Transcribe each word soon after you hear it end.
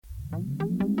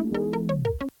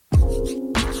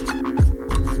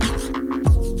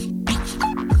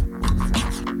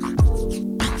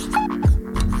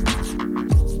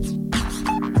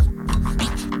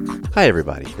Hi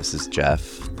everybody, this is Jeff,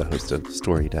 the host of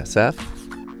Storied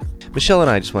SF. Michelle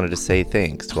and I just wanted to say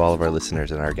thanks to all of our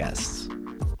listeners and our guests.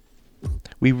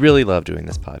 We really love doing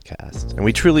this podcast, and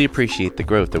we truly appreciate the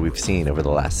growth that we've seen over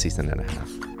the last season and a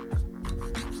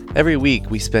half. Every week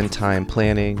we spend time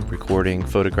planning, recording,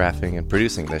 photographing, and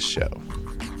producing this show.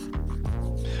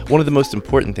 One of the most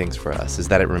important things for us is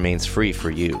that it remains free for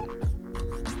you.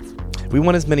 We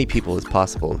want as many people as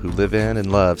possible who live in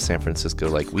and love San Francisco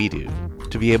like we do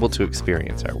to be able to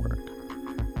experience our work.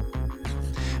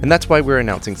 And that's why we're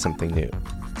announcing something new.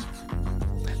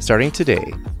 Starting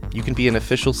today, you can be an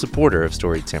official supporter of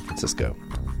Storied San Francisco.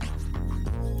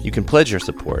 You can pledge your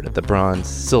support at the bronze,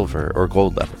 silver, or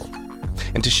gold level.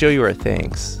 And to show you our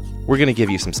thanks, we're going to give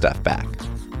you some stuff back.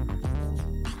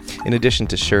 In addition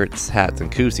to shirts, hats, and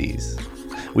koozies,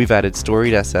 we've added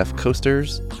Storied SF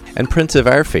coasters and prints of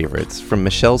our favorites from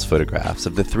Michelle's photographs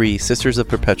of the 3 Sisters of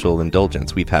Perpetual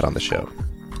Indulgence we've had on the show.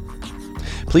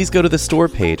 Please go to the store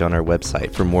page on our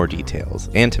website for more details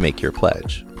and to make your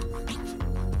pledge.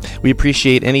 We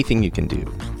appreciate anything you can do,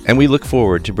 and we look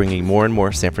forward to bringing more and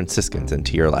more San Franciscans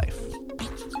into your life.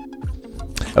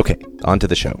 Okay, on to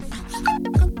the show.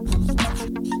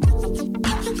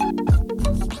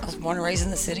 Born and raised in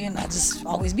the city, and I'll just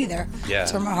always be there. Yeah.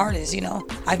 That's where my heart is, you know.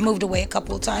 I've moved away a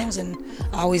couple of times, and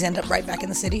I always end up right back in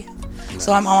the city. Nice.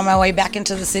 So I'm on my way back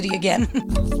into the city again.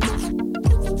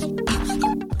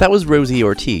 That was Rosie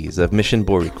Ortiz of Mission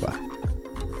Boricua.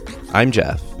 I'm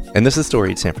Jeff, and this is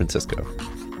Storied San Francisco.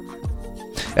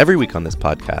 Every week on this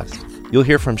podcast, you'll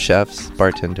hear from chefs,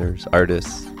 bartenders,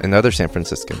 artists, and other San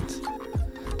Franciscans,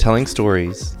 telling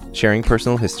stories, sharing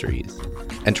personal histories,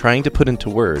 and trying to put into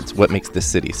words what makes this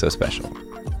city so special.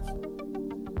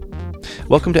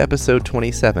 Welcome to episode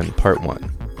 27, part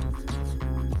 1.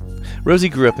 Rosie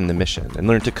grew up in the Mission and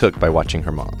learned to cook by watching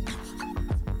her mom.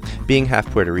 Being half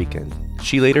Puerto Rican,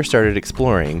 she later started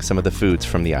exploring some of the foods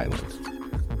from the island.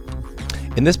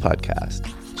 In this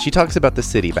podcast, she talks about the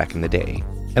city back in the day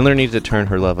and learning to turn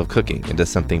her love of cooking into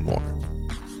something more.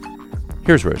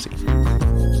 Here's Rosie.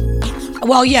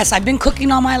 Well, yes, I've been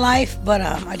cooking all my life, but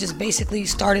I just basically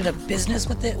started a business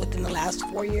with it within the last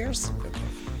 4 years.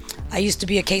 I used to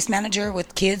be a case manager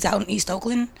with kids out in East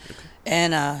Oakland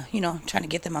and, trying to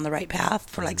get them on the right path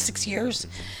for like 6 years.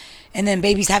 And then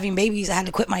having babies, I had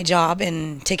to quit my job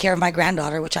and take care of my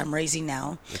granddaughter, which I'm raising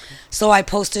now. Okay. So I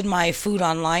posted my food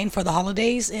online for the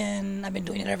holidays, and I've been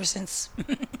doing it ever since.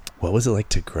 What was it like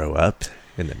to grow up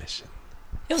in the Mission?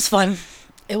 It was fun.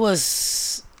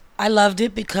 I loved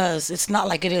it because it's not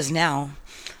like it is now.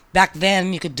 Back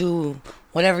then, you could do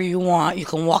whatever you want. You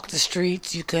can walk the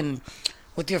streets. You can,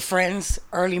 with your friends,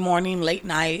 early morning, late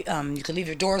night. You can leave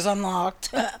your doors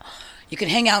unlocked. You can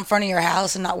hang out in front of your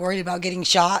house and not worried about getting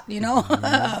shot, you know?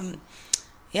 Mm-hmm.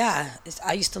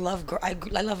 I used to love, I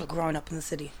love growing up in the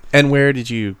city. And where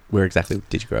exactly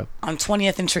did you grow up? On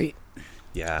 20th and Treat.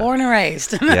 Yeah. Born and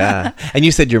raised. Yeah. And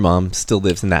you said your mom still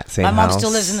lives in that same house? My mom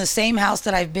still lives in the same house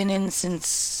that I've been in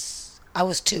since I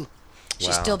was 2.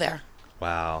 She's still there.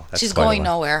 Wow. She's going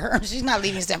nowhere. She's not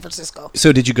leaving San Francisco.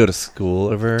 So did you go to school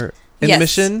over in the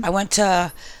Mission?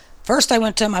 First I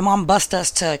went to, my mom bused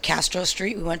us to Castro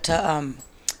Street. We went to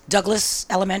Douglas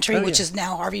Elementary, which is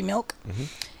now Harvey Milk. Mm-hmm.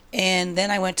 And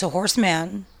then I went to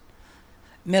Horseman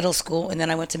Middle School, and then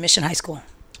I went to Mission High School.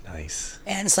 Nice.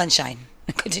 And Sunshine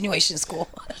Continuation School.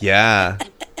 Yeah.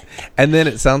 And then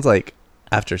it sounds like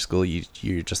after school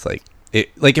you're just like,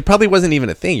 it probably wasn't even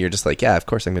a thing. You're just like, yeah, of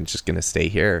course I'm just going to stay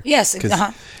here. Yes.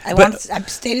 I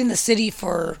stayed in the city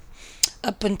for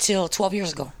up until 12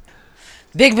 years ago.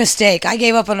 Big mistake. I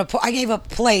gave up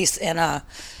place, and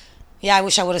I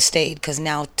wish I would have stayed, because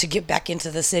now to get back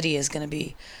into the city is going to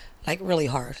be like really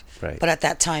hard. Right. But at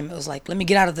that time it was like, let me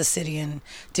get out of the city, and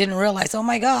didn't realize, oh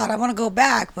my God, I want to go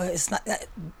back. But it's not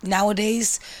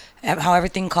nowadays, how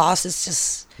everything costs. It's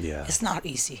just, it's not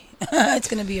easy. It's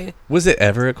going to be Was it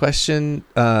ever a question,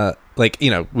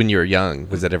 when you were young,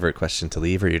 was it ever a question to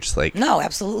leave, or you're just like, no,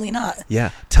 absolutely not. Yeah.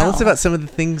 Tell us about some of the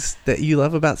things that you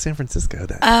love about San Francisco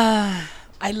then.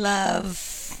 I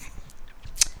love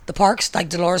the parks, like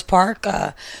Dolores Park.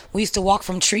 We used to walk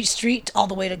from Treat Street all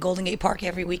the way to Golden Gate Park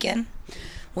every weekend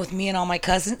with me and all my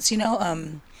cousins, you know.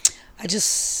 I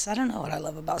don't know what I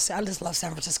love about I just love San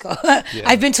Francisco. Yeah.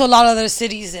 I've been to a lot of other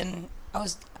cities, and I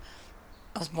was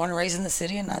born and raised in the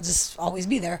city, and I'll just always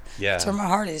be there. Yeah. That's where my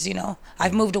heart is, you know.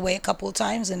 I've moved away a couple of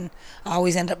times, and I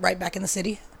always end up right back in the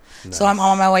city. Nice. So I'm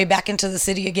on my way back into the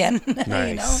city again.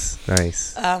 Nice. You know?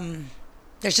 Nice.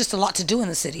 There's just a lot to do in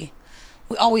the city.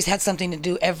 we always had something to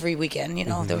do every weekend. You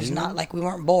know, there was not like we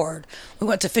weren't bored. We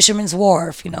went to Fisherman's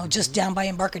Wharf, you know, just down by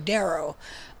Embarcadero.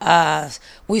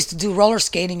 We used to do roller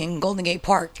skating in Golden Gate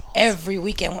Park every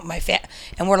weekend with my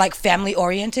and we're like family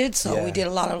oriented, so we did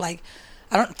a lot of like.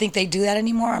 I don't think they do that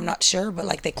anymore. I'm not sure, but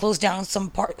like they closed down some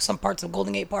parts of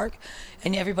Golden Gate Park,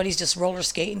 and everybody's just roller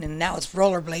skating, and now it's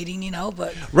rollerblading, you know.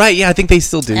 But right, yeah, I think they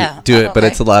still do it, but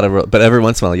it's a lot of. But every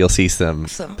once in a while, you'll see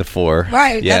the four.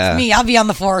 Right, that's me. I'll be on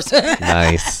the fours.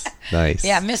 Nice.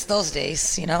 Yeah, I miss those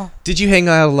days, you know. Did you hang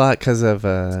out a lot because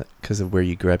of where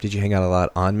you grew up? Did you hang out a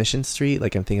lot on Mission Street?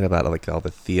 Like I'm thinking about like all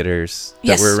the theaters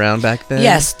that were around back then.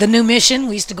 Yes, the New Mission.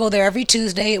 We used to go there every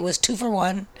Tuesday. It was 2 for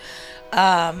 1.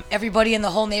 Everybody in the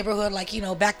whole neighborhood, like, you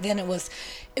know, back then it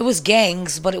was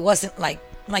gangs, but it wasn't like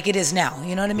it is now.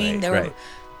 You know what I mean? Right.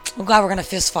 Oh God, we're gonna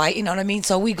fist fight. You know what I mean?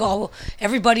 So we go.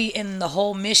 Everybody in the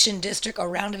whole Mission district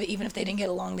around it, even if they didn't get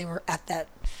along, they were at that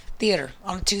theater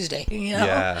on a Tuesday. You know?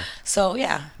 Yeah. So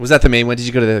yeah. Was that the main one? Did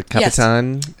you go to the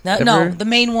Capitan? Yes. No. The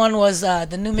main one was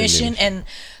the New Mission, and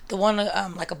the one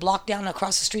like a block down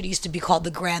across the street used to be called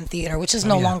the Grand Theater, which is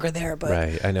no longer there. But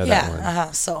right, I know that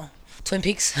one. So. Twin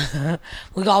Peaks.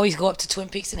 We'd always go up to Twin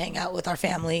Peaks and hang out with our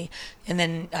family. And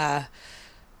then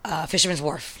Fisherman's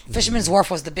Wharf. Fisherman's Wharf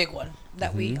was the big one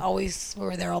that we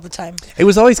were there all the time. It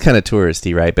was always kind of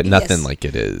touristy, right? But nothing like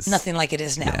it is. Nothing like it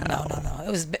is now. No.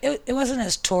 It wasn't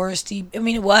as touristy. I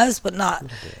mean, it was, but not.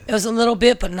 It was a little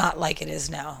bit, but not like it is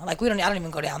now. Like I don't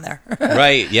even go down there.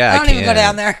 Right? Yeah. I don't even go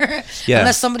down there. Yeah.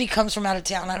 Unless somebody comes from out of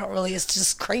town. I don't really. It's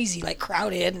just crazy, like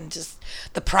crowded, and just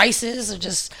the prices are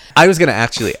just. I was gonna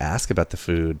actually ask about the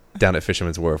food down at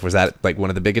Fisherman's Wharf. Was that like one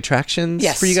of the big attractions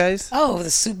for you guys? Oh,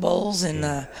 the soup bowls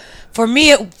and. For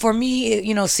me,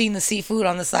 you know, seeing the seafood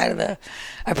on the side of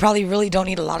I probably really don't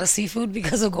eat a lot of seafood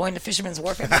because of going to Fisherman's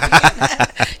Wharf every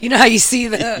weekend. You know how you see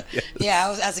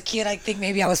as a kid, I think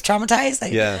maybe I was traumatized.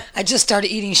 I just started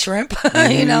eating shrimp,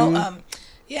 you know.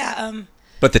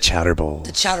 But the chowder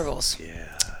bowls.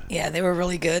 Yeah, they were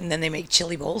really good, and then they make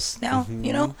chili bowls now,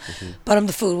 you know. But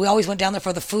the food, we always went down there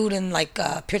for the food and like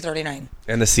Pier 39.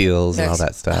 And the seals and all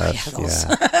that stuff.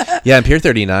 Yeah, and Pier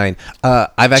 39.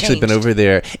 I've actually been over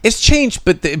there. It's changed,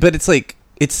 but it's like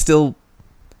it's still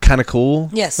kind of cool.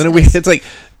 Yes, it's like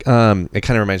it kind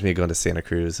of reminds me of going to Santa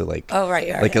Cruz. So like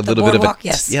like a little bit of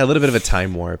a little bit of a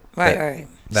time warp. Right.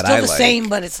 That still the same,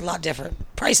 but it's a lot different.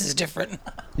 Price is different.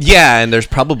 Yeah, and there's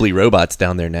probably robots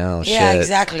down there now. Yeah,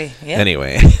 exactly. Yep.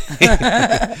 Anyway.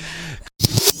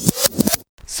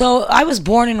 So I was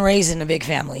born and raised in a big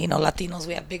family. You know, Latinos,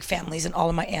 we have big families, and all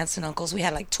of my aunts and uncles. We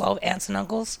had like 12 aunts and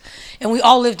uncles, and we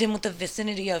all lived in with the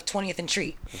vicinity of 20th and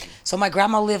Treat. So my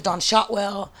grandma lived on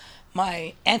Shotwell.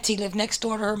 My auntie lived next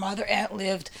door to her. My other aunt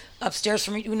lived upstairs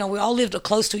from me. You know, we all lived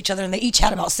close to each other, and they each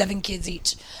had about 7 kids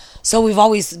each. So we've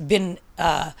always been,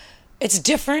 it's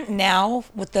different now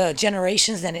with the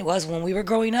generations than it was when we were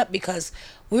growing up because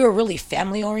we were really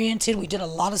family oriented. We did a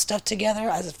lot of stuff together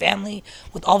as a family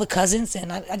with all the cousins.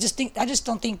 And I just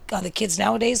don't think the kids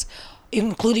nowadays,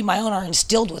 including my own, are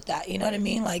instilled with that. You know what I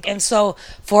mean? Like, and so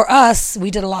for us, we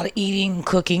did a lot of eating,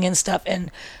 cooking and stuff. And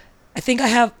I think I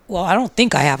have, well, I don't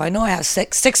think I have. I know I have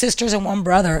six sisters and 1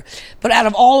 brother. But out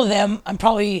of all of them, I'm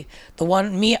probably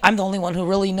I'm the only one who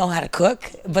really know how to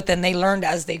cook. But then they learned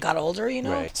as they got older, you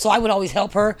know. Right. So I would always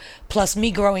help her. Plus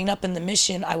me growing up in the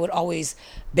Mission, I would always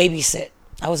babysit.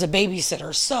 I was a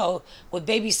babysitter. So with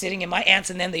babysitting and my aunts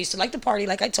and them, they used to like to party,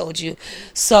 like I told you.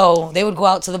 So they would go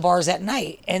out to the bars at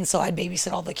night. And so I'd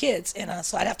babysit all the kids. And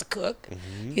so I'd have to cook,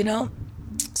 you know.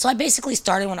 So I basically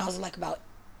started when I was like about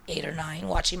 8 or 9,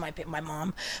 watching my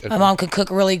mom. Okay. My mom could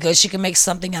cook really good. She could make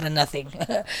something out of nothing.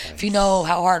 Nice. If you know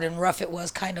how hard and rough it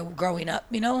was kind of growing up,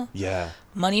 you know? Yeah.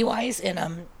 Money-wise.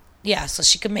 And, yeah, so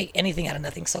she could make anything out of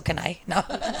nothing. So can I? No.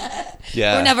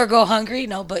 Yeah. We'll never go hungry.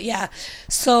 No, but yeah.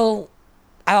 So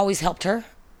I always helped her.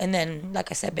 And then,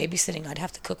 like I said, babysitting, I'd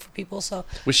have to cook for people. So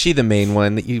was she the main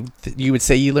one that you would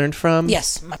say you learned from?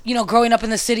 Yes. You know, growing up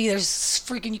in the city,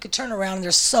 you could turn around and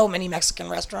there's so many Mexican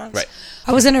restaurants. Right.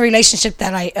 I was in a relationship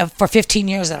that for 15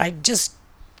 years that I just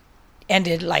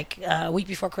ended like a week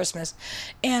before Christmas.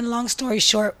 And long story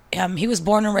short, he was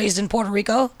born and raised in Puerto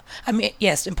Rico. I mean,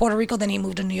 yes, in Puerto Rico. Then he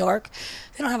moved to New York.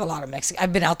 They don't have a lot of Mexican.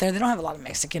 I've been out there. They don't have a lot of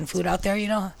Mexican food out there, you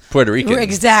know. Puerto Rican.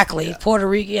 Exactly. Yeah. Puerto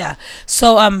Rico, yeah.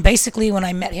 So basically when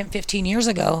I met him 15 years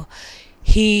ago,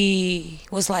 he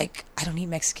was like, I don't eat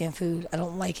Mexican food. I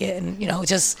don't like it. And,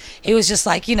 he was just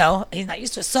like, he's not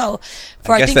used to it. So,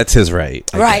 I guess that's his right.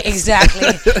 Right, exactly.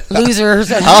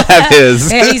 Losers. I'll have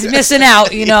his. Yeah, he's missing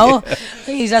out, Yeah.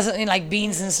 He doesn't like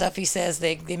beans and stuff. He says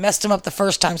they messed him up the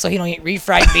first time, so he don't eat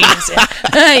refried beans.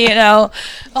 And,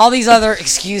 all these other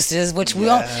excuses, which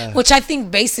which I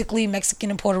think basically Mexican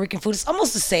and Puerto Rican food is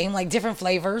almost the same, like different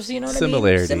flavors. You know what I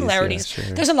mean? Similarities. Yeah,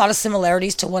 sure. There's a lot of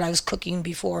similarities to what I was cooking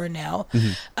before and now.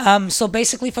 Mm-hmm. So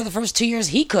basically, for the first 2 years,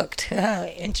 he cooked.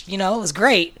 And, it was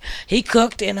great. He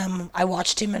cooked, and I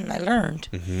watched him and I learned.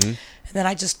 Mm-hmm. And then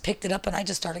I just picked it up and I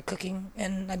just started cooking,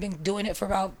 and I've been doing it for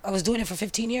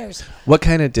 15 years. What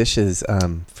kind of dishes,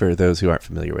 for those who aren't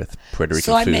familiar with Puerto Rican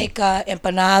food? So I make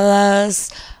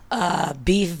empanadas,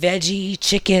 beef, veggie,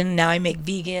 chicken. Now I make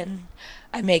vegan.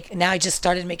 I just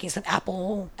started making some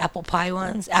apple pie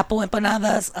ones, apple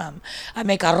empanadas. I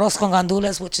make arroz con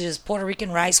gandules, which is Puerto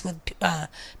Rican rice with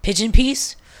pigeon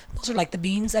peas. Those are like the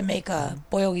beans. I make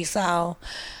pollo guisado.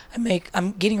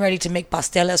 I'm getting ready to make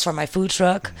pasteles for my food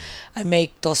truck. I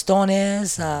make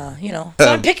tostones, So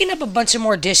I'm picking up a bunch of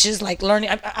more dishes, like learning.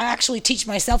 I actually teach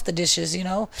myself the dishes,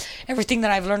 Everything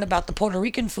that I've learned about the Puerto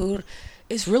Rican food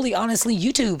is really honestly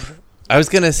YouTube. I was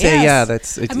going to say,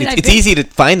 yes. It's easy to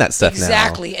find that stuff now.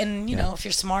 Exactly. And, if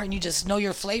you're smart and you just know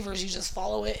your flavors, you just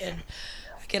follow it. And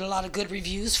I get a lot of good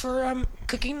reviews for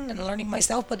cooking and learning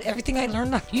myself. But everything I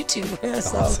learned on YouTube.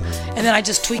 So, awesome. And then I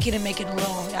just tweak it and make it a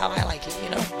little how I like it,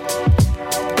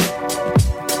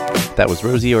 That was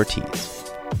Rosie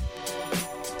Ortiz.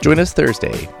 Join us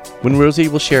Thursday when Rosie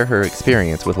will share her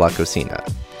experience with La Cocina,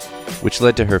 which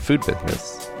led to her food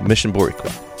business, Mission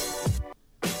Boricua.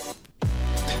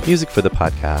 Music for the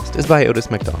podcast is by Otis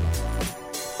McDonald.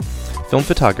 Film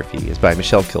photography is by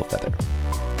Michelle Kilfeather.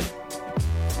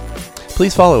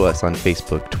 Please follow us on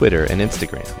Facebook, Twitter, and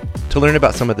Instagram to learn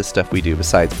about some of the stuff we do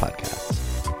besides podcasts.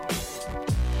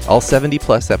 All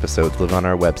 70-plus episodes live on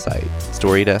our website,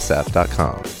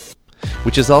 storied.sf.com,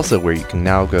 which is also where you can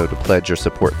now go to pledge your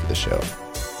support for the show.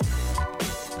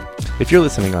 If you're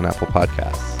listening on Apple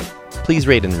Podcasts, please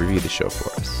rate and review the show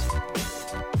for us.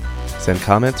 Send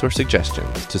comments or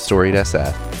suggestions to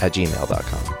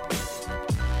storiedsf@gmail.com.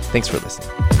 Thanks for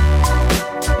listening.